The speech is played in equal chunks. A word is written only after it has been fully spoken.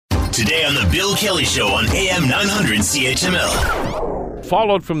Today on the Bill Kelly Show on AM 900 CHML.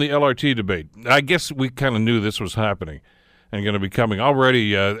 Followed from the LRT debate. I guess we kind of knew this was happening and going to be coming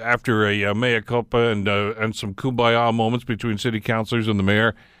already after a mea culpa and some kumbaya moments between city councilors and the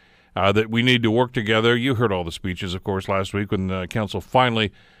mayor that we need to work together. You heard all the speeches, of course, last week when the council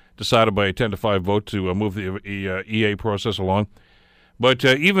finally decided by a 10-5 vote to move the EA process along. But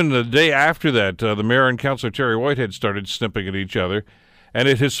even the day after that, the mayor and Councillor Terry Whitehead started snipping at each other, and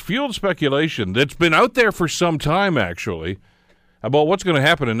it has fueled speculation that's been out there for some time, actually, about what's going to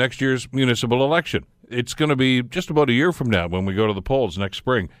happen in next year's municipal election. It's going to be just about a year from now when we go to the polls next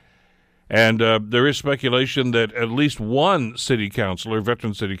spring. And there is speculation that at least one city councilor,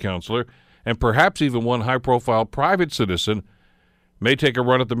 veteran city councilor, and perhaps even one high-profile private citizen may take a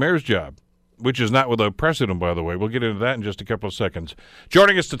run at the mayor's job, which is not without precedent, by the way. We'll get into that in just a couple of seconds.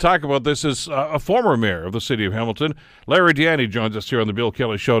 Joining us to talk about this is a former mayor of the city of Hamilton. Larry Diani joins us here on the Bill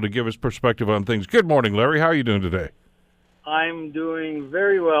Kelly Show to give his perspective on things. Good morning, Larry. How are you doing today? I'm doing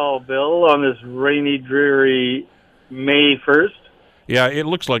very well, Bill, on this rainy, dreary May 1st. Yeah, it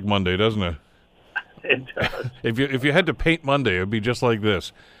looks like Monday, doesn't it? It does. If you had to paint Monday, it would be just like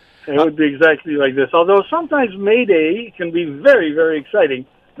this. It would be exactly like this. Although sometimes May Day can be very, very exciting.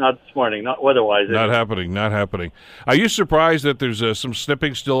 Not this morning, not weather-wise. Not happening. Are you surprised that there's some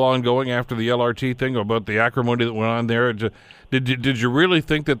snipping still ongoing after the LRT thing about the acrimony that went on there? Did you really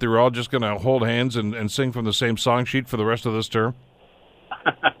think that they were all just going to hold hands and sing from the same song sheet for the rest of this term?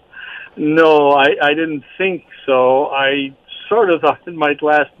 No, I didn't think so. I sort of thought it might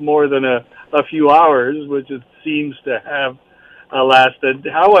last more than a few hours, which it seems to have lasted.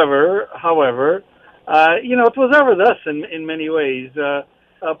 However, it was ever thus in many ways.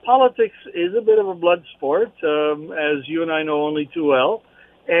 Politics is a bit of a blood sport, as you and I know only too well,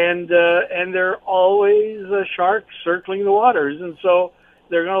 and there are always sharks circling the waters, and so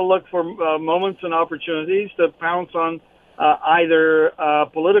they're going to look for moments and opportunities to pounce on either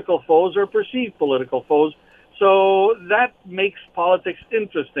political foes or perceived political foes. So that makes politics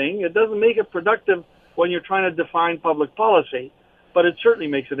interesting. It doesn't make it productive when you're trying to define public policy, but it certainly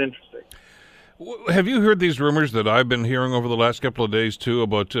makes it interesting. Have you heard these rumors that I've been hearing over the last couple of days too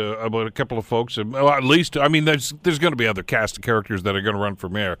about a couple of folks? Well, at least, I mean, there's going to be other cast of characters that are going to run for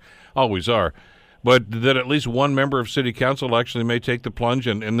mayor, always are, but that at least one member of city council actually may take the plunge,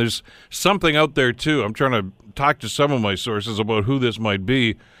 and there's something out there too. I'm trying to talk to some of my sources about who this might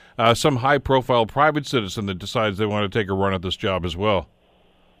be. Some high-profile private citizen that decides they want to take a run at this job as well.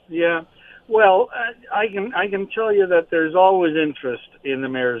 Yeah. Well, I can tell you that there's always interest in the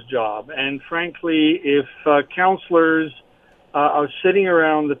mayor's job, and frankly, if councillors are sitting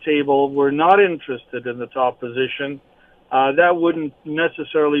around the table were not interested in the top position, that wouldn't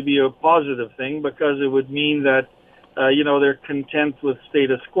necessarily be a positive thing, because it would mean that they're content with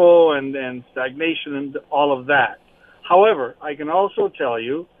status quo and stagnation and all of that. However, I can also tell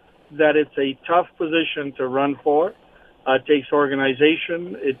you that it's a tough position to run for. It takes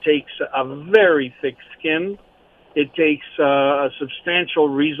organization. It takes a very thick skin. It takes substantial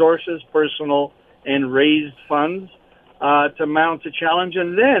resources, personal and raised funds, to mount a challenge.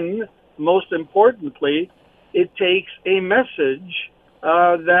 And then, most importantly, it takes a message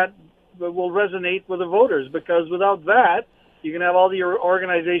that will resonate with the voters, because without that, you can have all the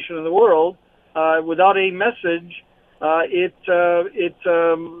organization in the world. Without a message, it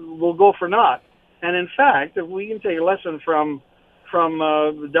will go for naught. And in fact, if we can take a lesson from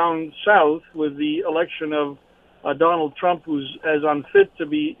down south with the election of Donald Trump, who's as unfit to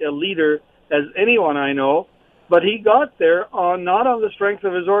be a leader as anyone I know, but he got there not on the strength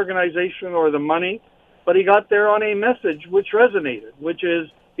of his organization or the money, but he got there on a message which resonated, which is,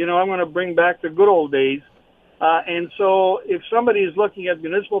 I'm going to bring back the good old days. And so if somebody is looking at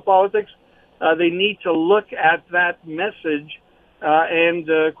municipal politics, they need to look at that message. And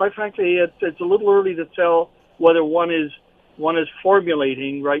quite frankly, it's a little early to tell whether one is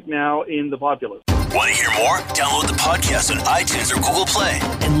formulating right now in the populace. Want to hear more? Download the podcast on iTunes or Google Play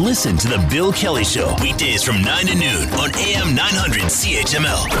and listen to The Bill Kelly Show weekdays from 9 to noon on AM 900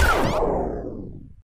 CHML.